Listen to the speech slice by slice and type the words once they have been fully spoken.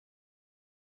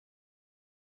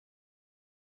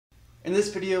In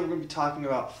this video, we're going to be talking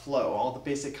about flow, all the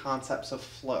basic concepts of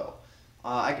flow.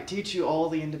 I could teach you all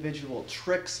the individual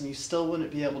tricks and you still wouldn't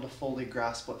be able to fully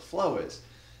grasp what flow is.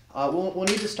 We'll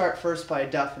need to start first by a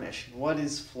definition. What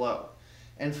is flow?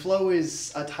 And flow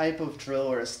is a type of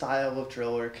drill or a style of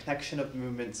drill or a connection of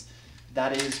movements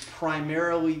that is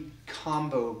primarily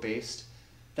combo based,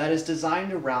 that is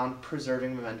designed around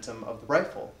preserving momentum of the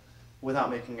rifle without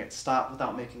making it stop,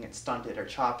 without making it stunted or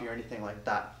choppy or anything like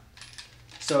that.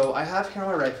 So I have here on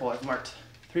my rifle, I've marked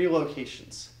 3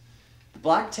 locations. The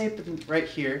black tape right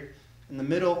here, in the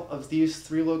middle of these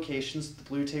 3 locations, the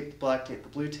blue tape, the black tape, the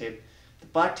blue tape. The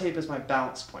black tape is my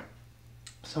balance point.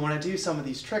 So when I do some of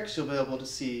these tricks, you'll be able to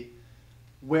see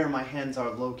where my hands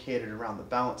are located around the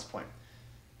balance point.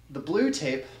 The blue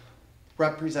tape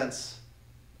represents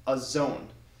a zone.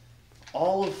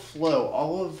 All of flow,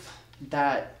 all of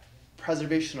that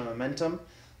preservation of momentum,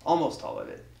 almost all of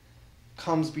it,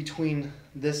 comes between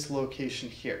this location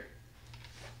here.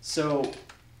 So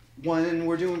when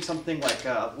we're doing something like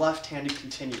a left-handed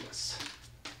continuous,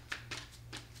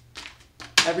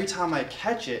 every time I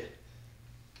catch it,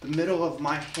 the middle of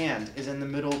my hand is in the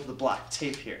middle of the black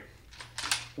tape here.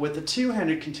 With the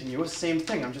two-handed continuous, same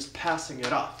thing, I'm just passing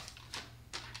it off.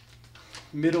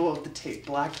 Middle of the tape,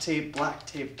 black tape, black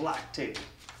tape, black tape.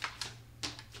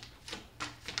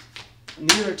 And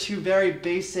these are 2 very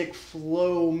basic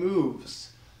flow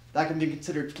moves that can be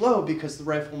considered flow because the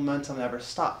rifle momentum never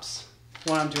stops.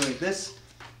 When I'm doing this,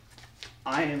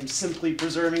 I am simply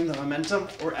preserving the momentum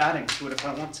or adding to it if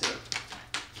I want to.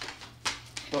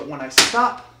 But when I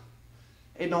stop,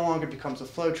 it no longer becomes a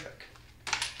flow trick.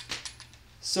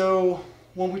 So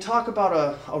when we talk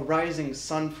about a rising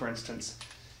sun, for instance,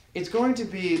 it's going to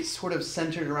be sort of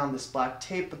centered around this black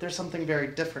tape, but there's something very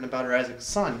different about a rising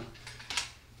sun,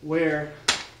 where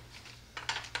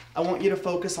I want you to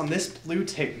focus on this blue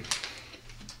tape.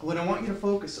 What I want you to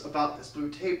focus about this blue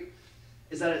tape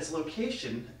is that its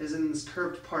location is in this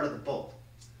curved part of the bolt.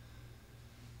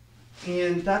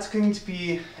 And that's going to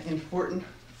be important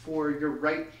for your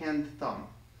right hand thumb.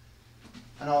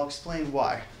 And I'll explain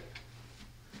why.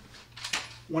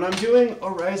 When I'm doing a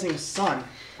rising sun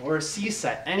or a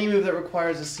C-set, any move that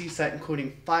requires a C-set,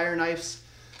 including fire knives,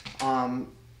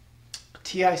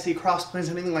 TIC crossplanes,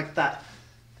 anything like that,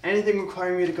 anything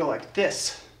requiring me to go like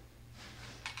this,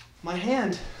 my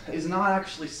hand is not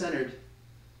actually centered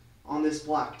on this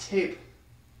black tape.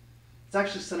 It's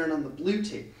actually centered on the blue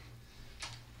tape.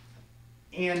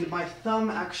 And my thumb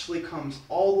actually comes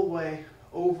all the way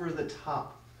over the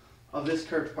top of this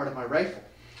curved part of my rifle.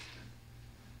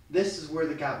 This is where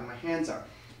the gap in my hands are.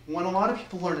 When a lot of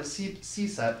people learn a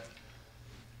C-set,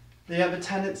 they have a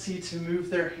tendency to move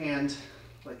their hand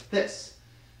like this,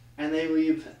 and they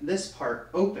leave this part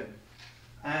open.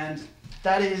 And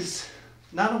that is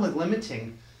not only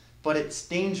limiting, but it's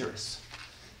dangerous.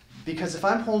 Because if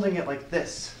I'm holding it like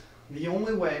this, the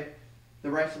only way the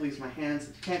rifle leaves my hands,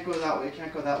 it can't go that way, it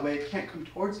can't go that way, it can't come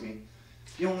towards me.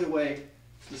 The only way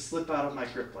is to slip out of my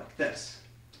grip like this.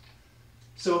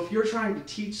 So if you're trying to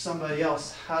teach somebody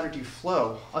else how to do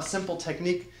flow, a simple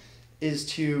technique is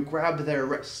to grab their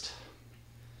wrist.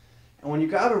 And when you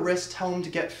grab a wrist, tell them to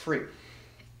get free.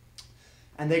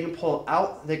 And they can pull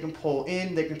out, they can pull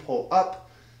in, they can pull up,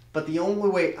 but the only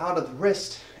way out of the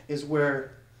wrist is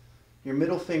where your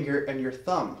middle finger and your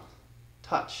thumb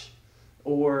touch.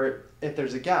 Or if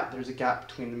there's a gap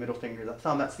between the middle finger and the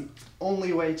thumb. That's the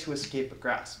only way to escape a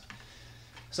grasp.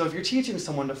 So if you're teaching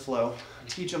someone to flow,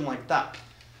 teach them like that.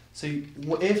 So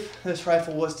if this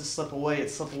rifle was to slip away, it'd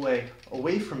slip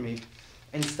away from me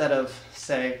instead of,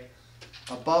 say,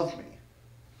 above me.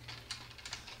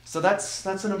 So that's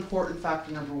an important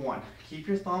factor number 1. Keep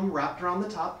your thumb wrapped around the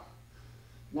top.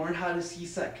 Learn how to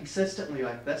C-set consistently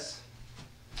like this.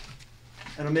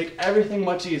 And it'll make everything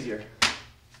much easier.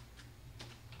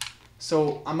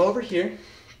 So I'm over here,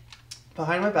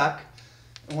 behind my back,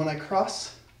 and when I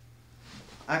cross,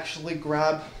 I actually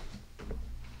grab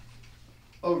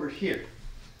over here.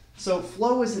 So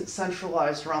flow isn't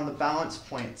centralized around the balance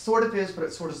point. It sort of is, but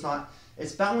it sort of is not.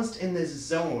 It's balanced in this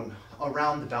zone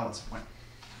around the balance point.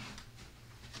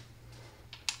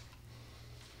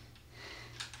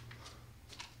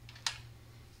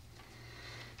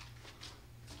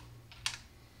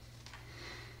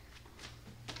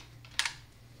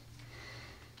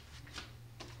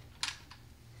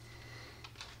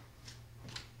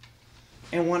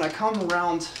 And when I come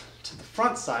around to the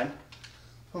front side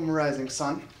from a rising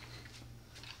sun,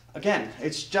 again,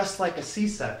 it's just like a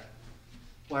C-set,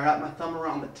 where I wrap my thumb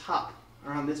around the top,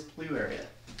 around this blue area.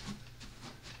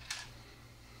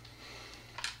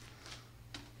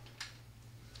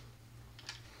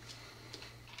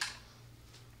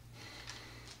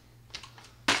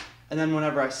 and then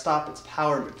whenever I stop, it's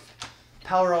power move.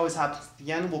 Power always happens at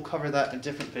the end. We'll cover that in a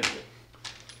different video.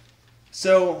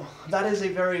 So that is a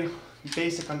very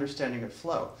basic understanding of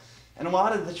flow. And a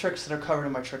lot of the tricks that are covered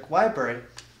in my trick library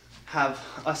have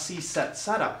a C-set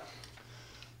setup.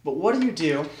 But what do you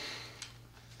do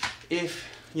if,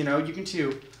 you can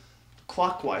do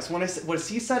clockwise. What a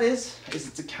C-set is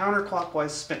it's a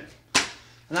counterclockwise spin.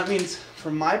 And that means,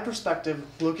 from my perspective,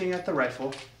 looking at the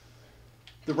rifle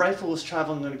is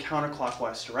traveling in a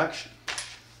counterclockwise direction.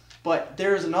 But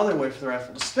there is another way for the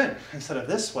rifle to spin. Instead of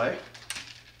this way,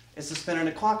 it's to spin in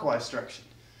a clockwise direction.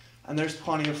 And there's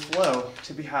plenty of flow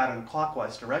to be had in a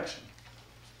clockwise direction.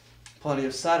 Plenty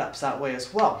of setups that way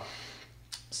as well.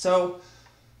 So,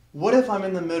 what if I'm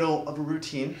in the middle of a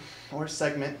routine, or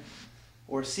segment,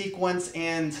 or sequence,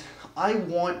 and I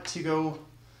want to go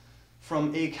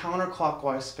from a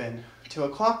counterclockwise spin to a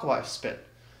clockwise spin?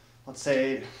 Let's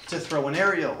say to throw an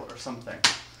aerial or something.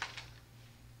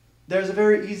 There's a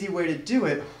very easy way to do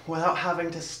it without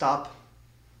having to stop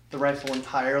the rifle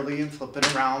entirely and flip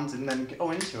it around and then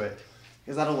go into it,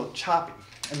 because that'll look choppy.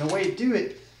 And the way to do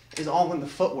it is all in the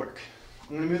footwork.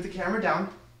 I'm going to move the camera down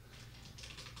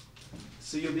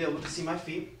so you'll be able to see my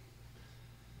feet.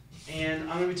 And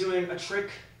I'm going to be doing a trick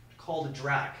called a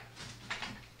drag.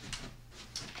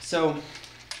 So,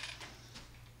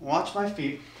 watch my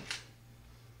feet.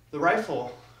 The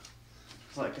rifle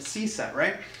is like a C-set,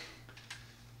 right?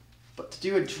 But to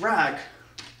do a drag,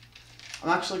 I'm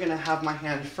actually going to have my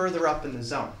hand further up in the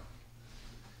zone.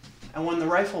 And when the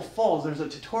rifle falls, there's a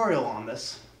tutorial on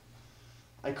this.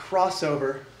 I cross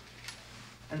over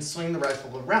and swing the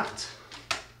rifle around.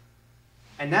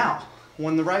 And now,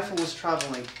 when the rifle was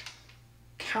traveling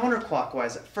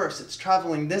counterclockwise at first, it's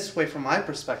traveling this way from my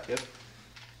perspective,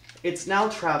 it's now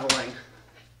traveling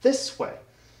this way,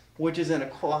 which is in a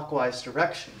clockwise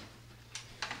direction.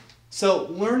 So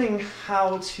learning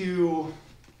how to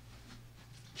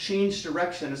change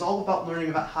direction is all about learning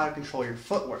about how to control your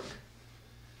footwork.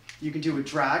 You can do a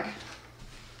drag,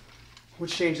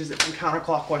 which changes it from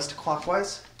counterclockwise to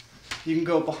clockwise. You can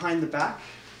go behind the back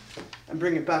and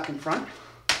bring it back in front,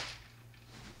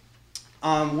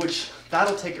 which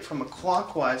that'll take it from a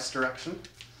clockwise direction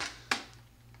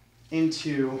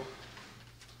into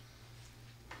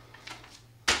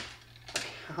a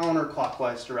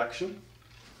counterclockwise direction.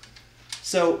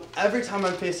 So every time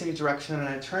I'm facing a direction and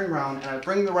I turn around and I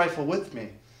bring the rifle with me,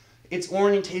 its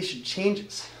orientation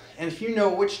changes. And if you know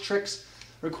which tricks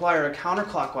require a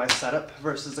counterclockwise setup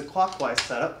versus a clockwise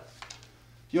setup,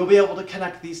 you'll be able to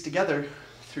connect these together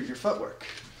through your footwork.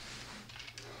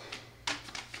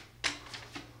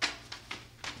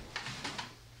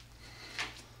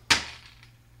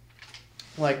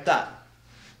 Like that.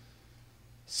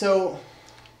 So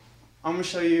I'm going to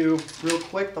show you real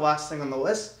quick, the last thing on the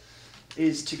list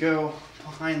is to go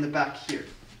behind the back here.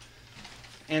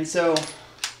 And so,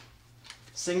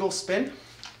 single spin,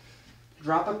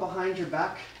 drop it behind your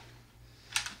back,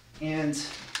 and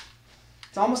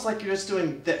it's almost like you're just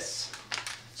doing this.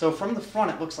 So from the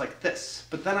front it looks like this,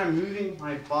 but then I'm moving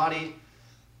my body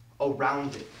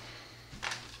around it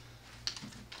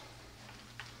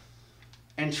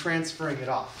and transferring it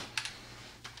off.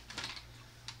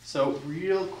 So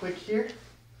real quick here,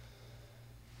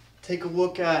 take a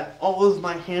look at all of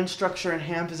my hand structure and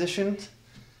hand positions.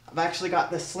 I've actually got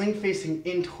the sling facing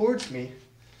in towards me,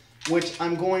 which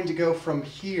I'm going to go from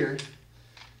here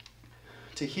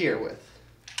to here with.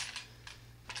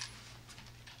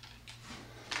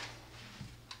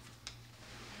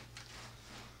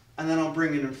 And then I'll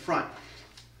bring it in front.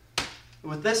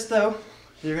 With this though,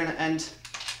 you're going to end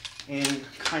in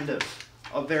kind of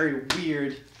a very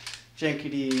weird,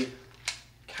 jankety,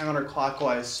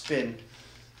 counterclockwise spin,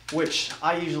 which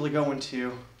I usually go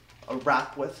into a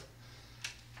wrap with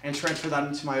and transfer that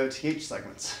into my OTH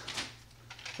segments,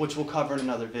 which we'll cover in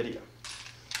another video.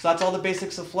 So that's all the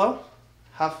basics of flow.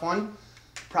 Have fun,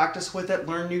 practice with it,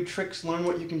 learn new tricks, learn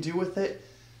what you can do with it,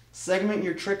 segment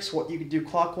your tricks, what you can do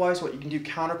clockwise, what you can do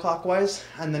counterclockwise,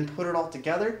 and then put it all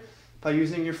together by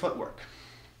using your footwork.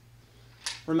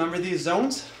 Remember these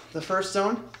zones. The first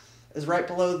zone is right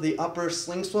below the upper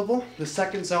sling swivel. The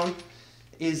second zone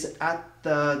is at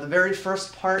the very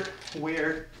first part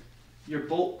where your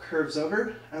bolt curves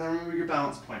over, and then remember your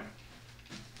balance point.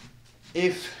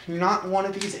 If you're not in one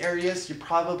of these areas, you're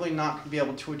probably not going to be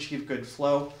able to achieve good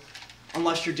flow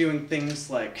unless you're doing things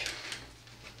like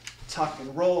tuck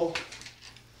and roll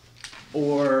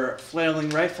or flailing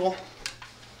rifle,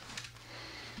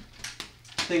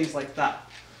 things like that.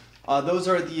 Those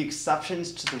are the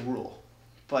exceptions to the rule,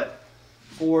 but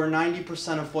for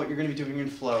 90% of what you're going to be doing in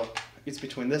flow, it's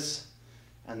between this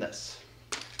and this.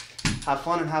 Have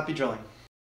fun and happy drilling.